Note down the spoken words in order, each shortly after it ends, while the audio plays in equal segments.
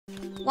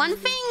One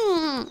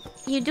thing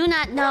you do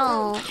not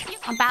know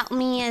about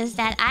me is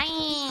that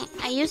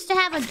I used to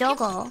have a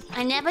doggo.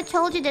 I never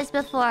told you this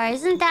before.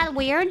 Isn't that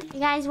weird? You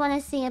guys want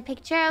to see a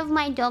picture of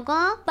my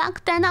doggo?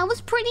 Back then I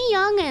was pretty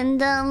young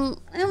and I'm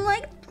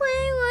like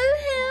playing with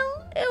him.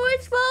 It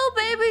was small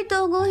baby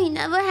doggo. He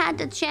never had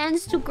the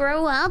chance to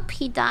grow up.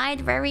 He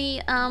died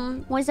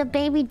was a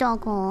baby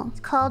doggo. It's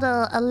called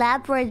a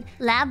Labrador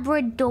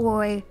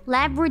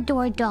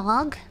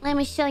dog. Let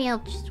me show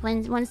you just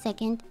one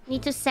second.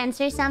 Need to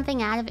censor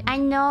something out of it. I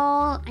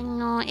know.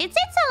 It's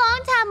a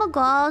long time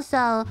ago,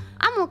 so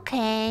I'm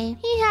okay.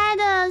 He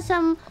had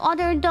some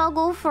other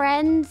doggo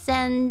friends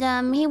and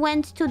he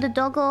went to the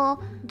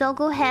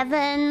doggo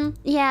heaven.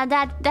 Yeah,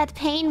 that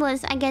pain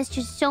was, I guess,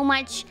 just so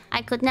much.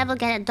 I could never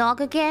get a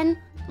dog again.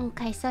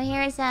 Okay, so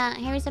here's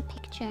a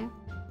picture.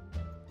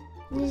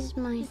 This is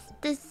my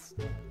this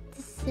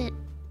is it.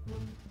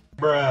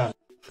 Bruh.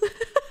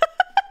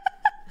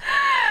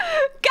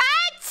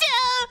 Gotcha!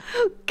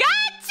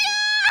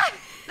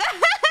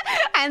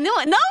 I knew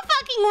it. No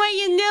fucking way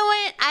you knew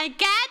it. I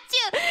got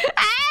you.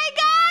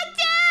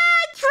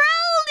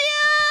 Trolled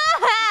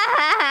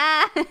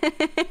you.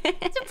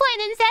 To play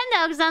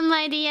nintendogs on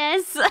my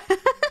DS.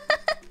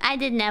 I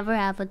did never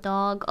have a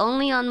dog.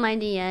 Only on my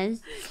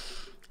DS.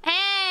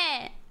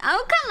 Hey!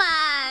 Oh, come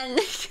on!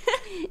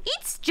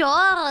 It's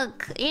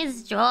joke.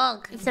 It's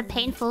joke. It's a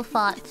painful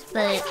thought,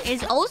 but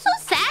it's also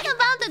sad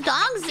about the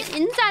dogs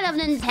inside of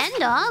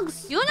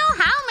nintendogs. You know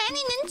how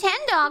many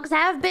nintendogs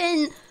have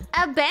been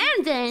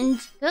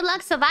abandoned? Good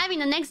luck surviving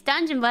the next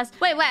dungeon boss.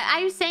 Wait, are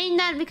you saying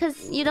that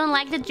because you don't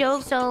like the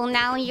joke, so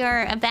now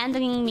you're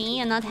abandoning me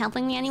and not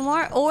helping me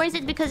anymore? Or is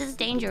it because it's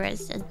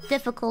dangerous? A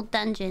difficult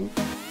dungeon?